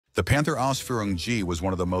The Panther Ausf G was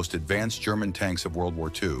one of the most advanced German tanks of World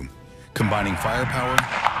War II, combining firepower,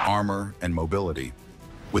 armor, and mobility.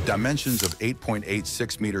 With dimensions of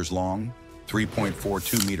 8.86 meters long,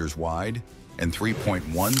 3.42 meters wide, and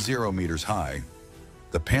 3.10 meters high,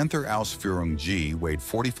 the Panther Ausf G weighed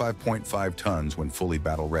 45.5 tons when fully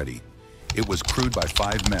battle-ready. It was crewed by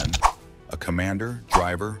 5 men, a commander,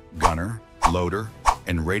 driver, gunner, loader,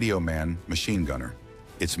 and radioman machine gunner.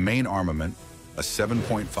 Its main armament, a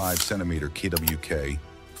 7.5 centimeter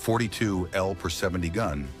Kw.K.42 L per 70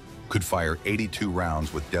 gun, could fire 82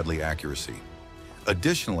 rounds with deadly accuracy.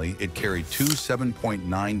 Additionally, it carried two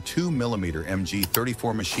 7.92 millimeter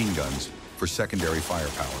MG-34 machine guns for secondary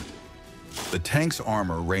firepower. The tank's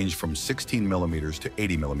armor ranged from 16 millimeters to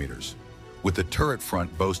 80 millimeters, with the turret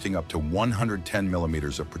front boasting up to 110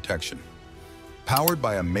 millimeters of protection. Powered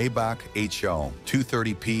by a Maybach HL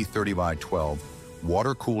 230 P30 V12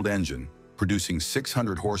 water-cooled engine, producing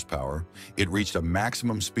 600 horsepower, it reached a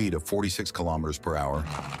maximum speed of 46 kilometers per hour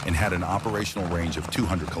and had an operational range of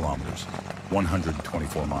 200 kilometers,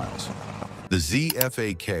 124 miles. The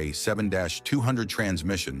ZFAK 7-200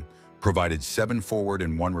 transmission provided 7 forward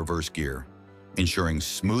and 1 reverse gear, ensuring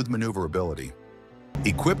smooth maneuverability.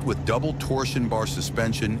 Equipped with double torsion bar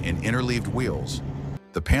suspension and interleaved wheels,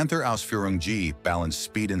 the Panther Ausf G balanced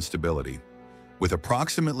speed and stability. With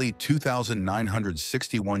approximately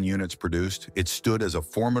 2,961 units produced, it stood as a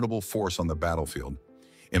formidable force on the battlefield,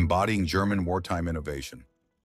 embodying German wartime innovation.